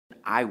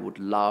I would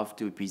love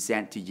to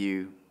present to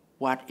you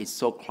what is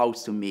so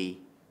close to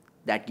me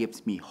that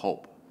gives me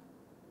hope.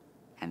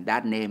 And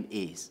that name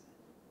is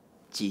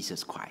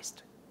Jesus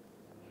Christ.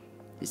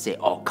 You say,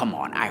 oh, come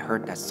on, I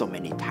heard that so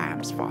many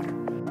times, Father.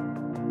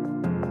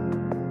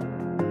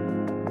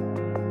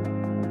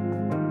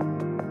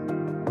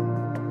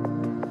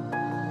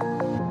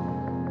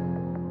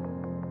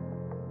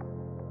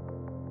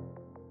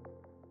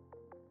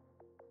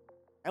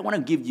 I want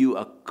to give you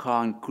a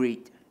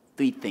concrete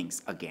 3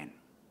 things again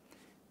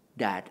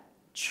that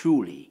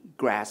truly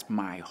grasp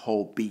my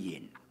whole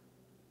being,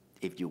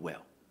 if you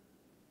will.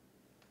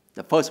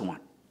 The first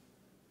one,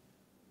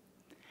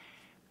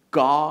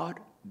 God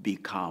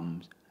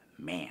becomes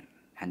man,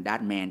 and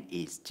that man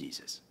is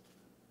Jesus.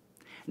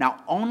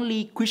 Now,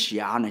 only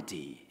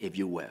Christianity, if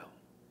you will,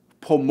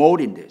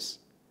 promoting this,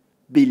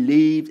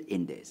 believes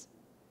in this,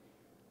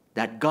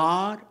 that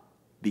God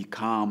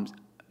becomes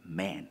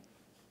man.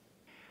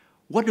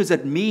 What does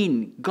it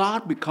mean,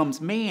 God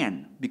becomes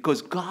man?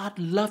 Because God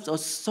loves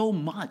us so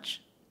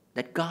much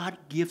that God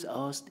gives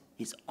us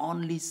His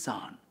only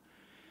Son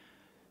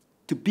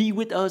to be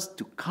with us,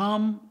 to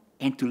come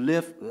and to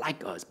live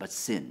like us, but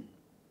sin.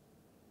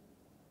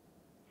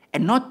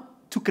 And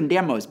not to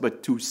condemn us,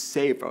 but to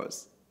save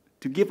us,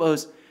 to give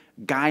us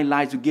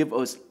guidelines, to give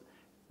us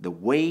the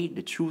way,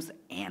 the truth,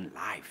 and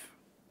life.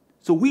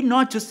 So we're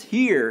not just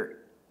here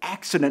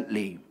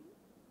accidentally,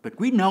 but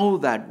we know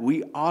that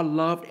we are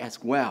loved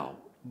as well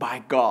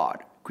by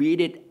God,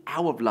 created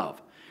out of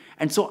love.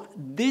 And so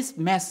this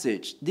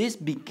message, this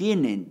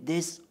beginning,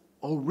 this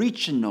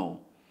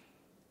original,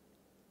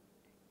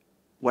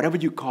 whatever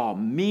you call,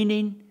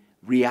 meaning,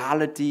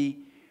 reality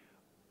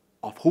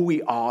of who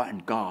we are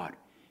and God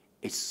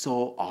is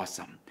so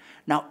awesome.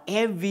 Now,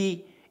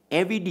 every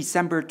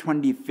December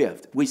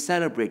 25th, we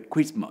celebrate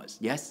Christmas,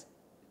 yes?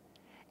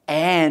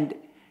 And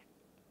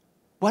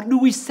what do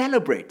we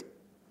celebrate?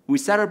 We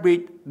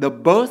celebrate the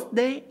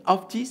birthday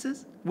of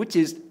Jesus, which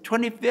is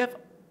 25th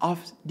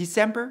of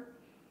December.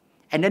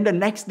 And then the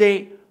next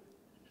day,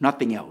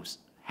 nothing else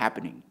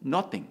happening.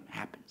 Nothing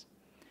happens.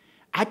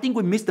 I think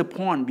we miss the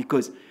point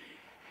because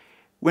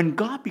when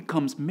God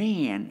becomes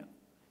man,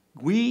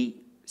 we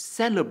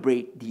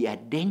celebrate the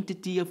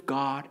identity of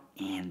God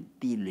and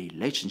the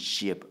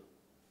relationship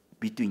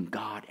between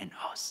God and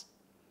us.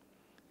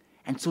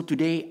 And so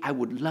today, I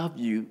would love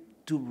you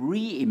to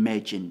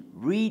reimagine,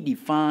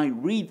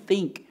 redefine,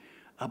 rethink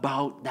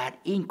about that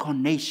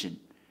incarnation,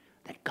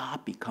 that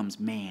God becomes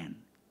man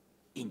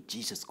in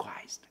Jesus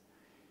Christ.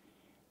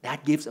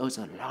 That gives us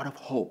a lot of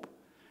hope.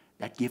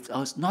 That gives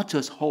us not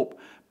just hope,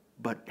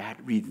 but that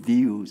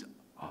reveals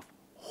of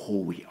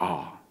who we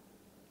are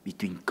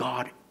between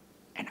God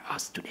and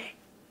us today.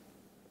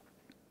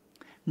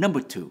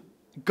 Number 2,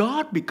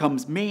 God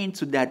becomes man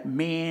so that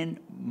man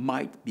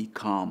might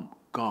become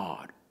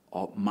God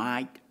or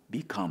might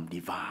become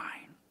divine.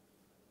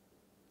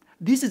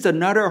 This is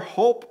another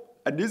hope,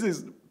 and this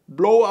is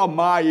blow our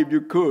mind if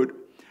you could.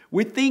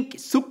 We think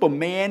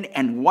Superman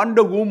and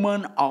Wonder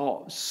Woman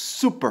are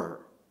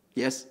super,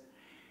 yes?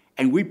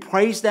 And we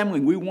praise them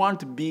and we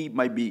want to be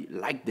maybe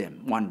like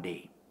them one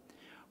day.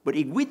 But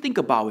if we think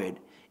about it,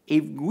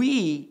 if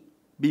we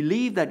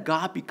believe that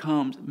God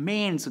becomes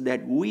man so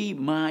that we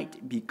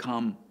might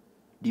become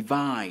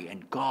divine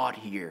and God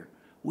here,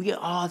 we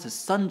are the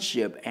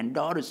sonship and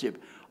daughtership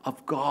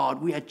of God.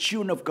 We are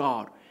children of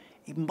God.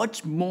 It's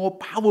much more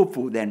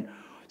powerful than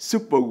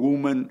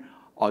Superwoman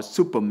or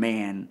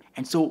Superman.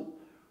 And so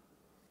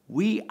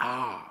we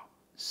are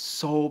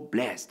so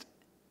blessed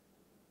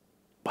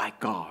by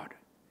God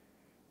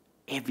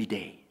every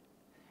day.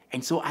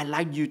 And so I'd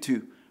like you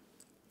to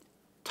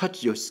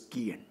touch your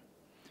skin,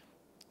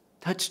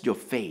 touch your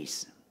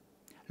face,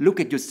 look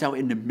at yourself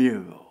in the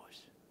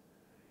mirrors,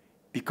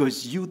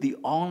 because you're the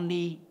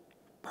only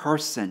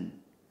person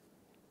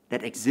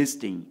that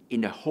existing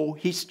in the whole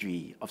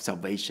history of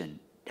salvation,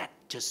 that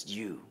just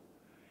you.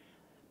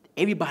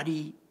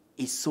 Everybody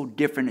is so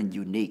different and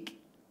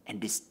unique and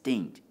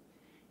distinct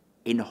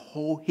in the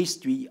whole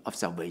history of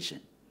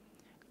salvation.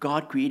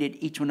 God created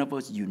each one of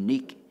us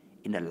unique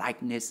in the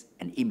likeness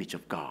and image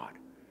of God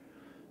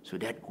so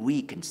that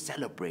we can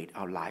celebrate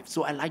our life.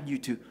 So I'd like you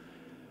to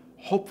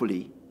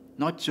hopefully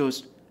not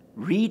just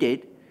read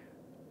it,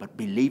 but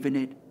believe in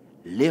it,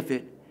 live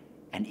it,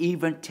 and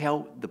even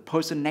tell the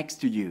person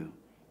next to you,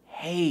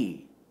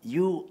 hey,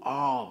 you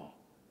are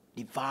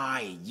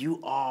divine.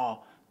 You are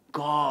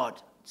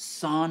God's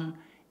son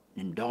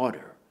and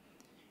daughter.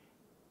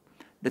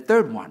 The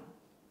third one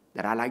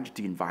that I'd like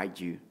to invite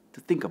you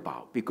to think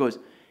about, because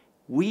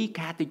we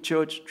Catholic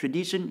Church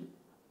tradition,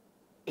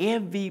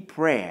 every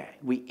prayer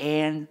we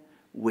end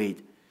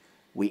with,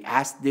 we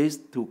ask this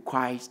to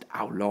Christ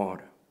our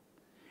Lord.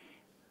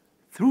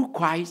 Through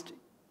Christ,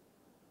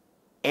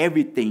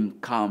 everything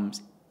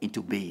comes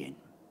into being.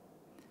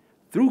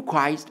 Through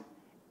Christ,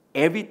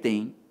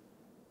 everything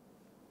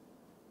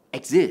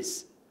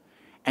exists.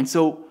 And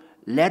so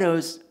let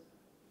us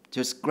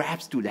just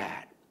grasp to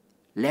that.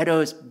 Let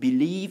us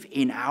believe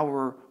in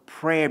our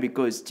prayer,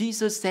 because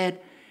Jesus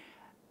said,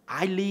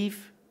 I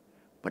leave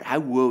but I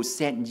will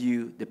send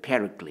you the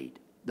Paraclete,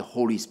 the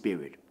Holy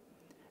Spirit.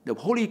 The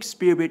Holy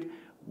Spirit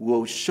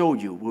will show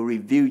you, will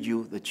reveal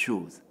you the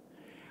truth.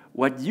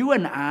 What you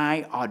and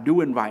I are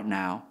doing right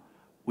now,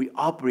 we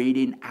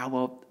operating out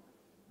of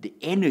the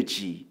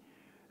energy,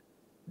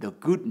 the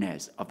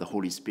goodness of the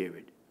Holy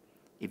Spirit.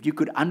 If you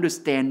could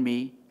understand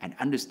me and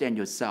understand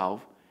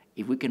yourself,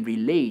 if we can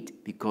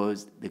relate,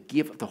 because the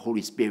gift of the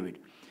Holy Spirit.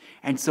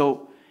 And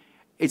so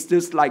it's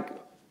just like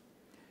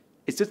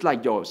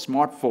your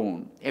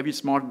smartphone. Every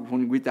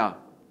smartphone with a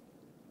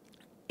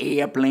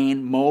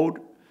airplane mode,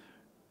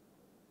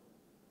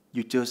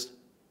 you just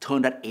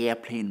turn that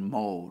airplane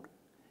mode.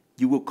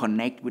 You will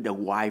connect with the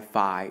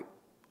Wi-Fi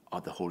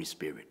of the Holy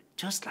Spirit,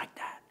 just like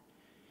that.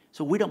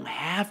 So we don't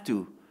have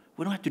to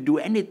do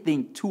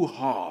anything too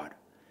hard.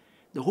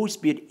 The Holy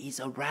Spirit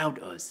is around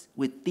us,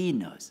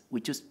 within us.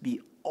 We just be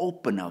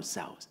open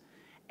ourselves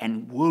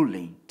and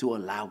willing to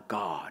allow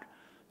God,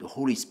 the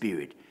Holy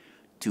Spirit,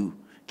 to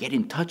get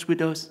in touch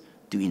with us,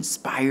 to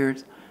inspire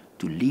us,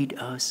 to lead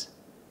us,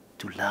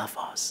 to love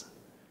us.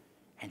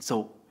 And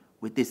so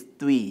with these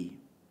three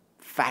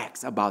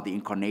facts about the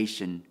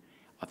incarnation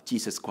of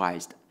Jesus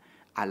Christ,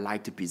 I'd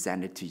like to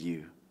present it to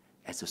you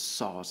as a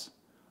source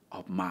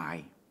of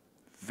my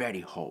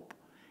very hope.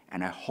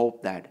 And I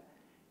hope that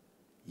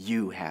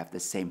you have the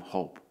same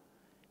hope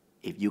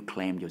if you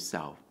claim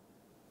yourself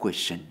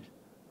Christian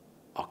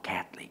or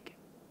Catholic.